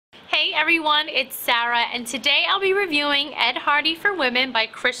Hey everyone, it's Sarah, and today I'll be reviewing Ed Hardy for Women by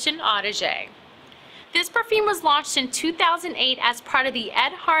Christian Audigier. This perfume was launched in 2008 as part of the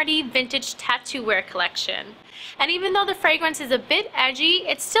Ed Hardy Vintage Tattoo Wear collection. And even though the fragrance is a bit edgy,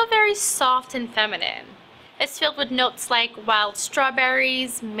 it's still very soft and feminine. It's filled with notes like wild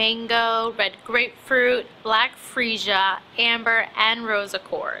strawberries, mango, red grapefruit, black freesia, amber, and rose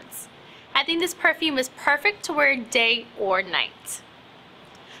accords. I think this perfume is perfect to wear day or night.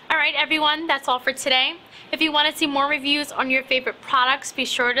 Alright everyone, that's all for today. If you want to see more reviews on your favorite products, be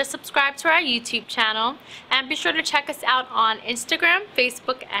sure to subscribe to our YouTube channel and be sure to check us out on Instagram,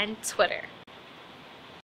 Facebook, and Twitter.